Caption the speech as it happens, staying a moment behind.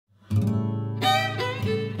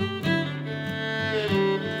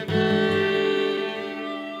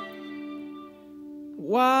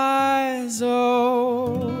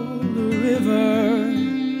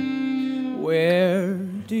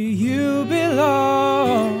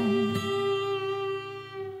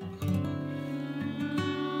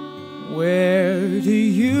do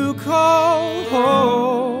you call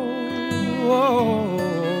home?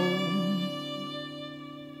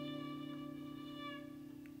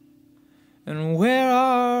 And where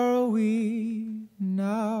are we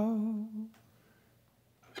now?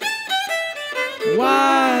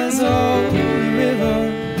 Wise old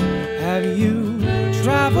river, have you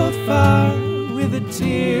traveled far with the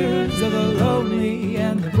tears of the lonely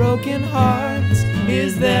and the broken hearts?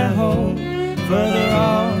 Is there hope further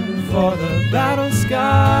on for the battle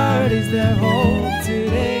scarred? Is there hope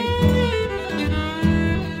today?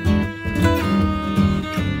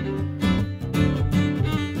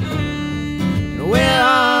 And where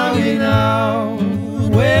are we now?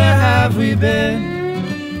 Where have we been?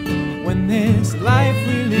 When this life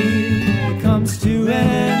really comes to an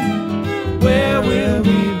end, where will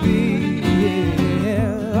we be?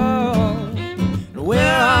 Yeah. Oh.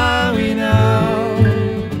 Where are we now?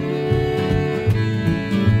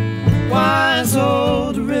 Wise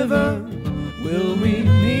old river, will we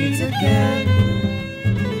meet again?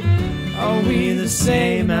 Are we the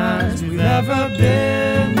same as we've ever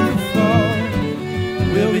been before?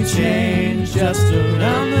 Will we change just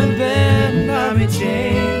around the bend? Are we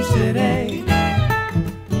changed today?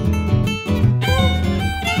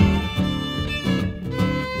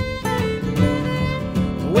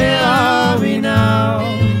 Where are we now?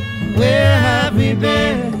 Where have we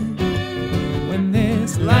been? When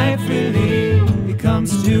this life really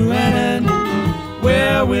comes to an end,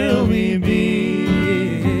 where will we be?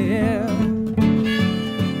 Yeah.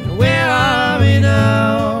 Where are we now?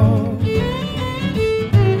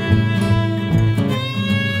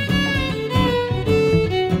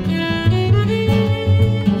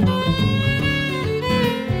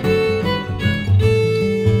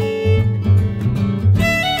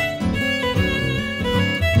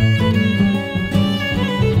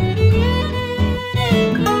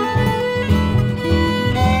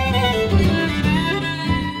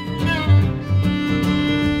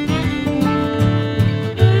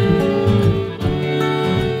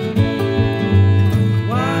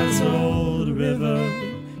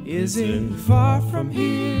 Is it far from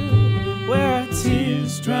here, where our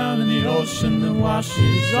tears drown in the ocean that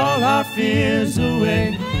washes all our fears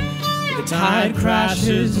away? The tide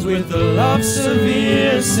crashes with the love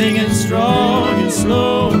severe, singing strong and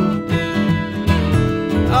slow.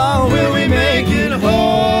 Oh, will we make it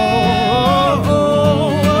home?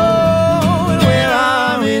 And where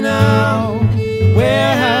are we now?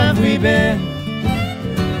 Where have we been?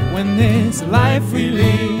 When this life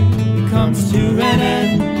really comes to an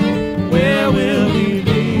end, where will we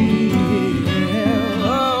be? Yeah.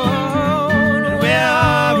 Oh, and where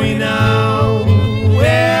are we now?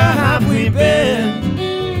 Where have we been?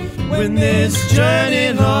 When this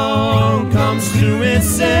journey long comes to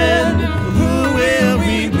its end, who will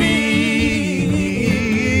we be?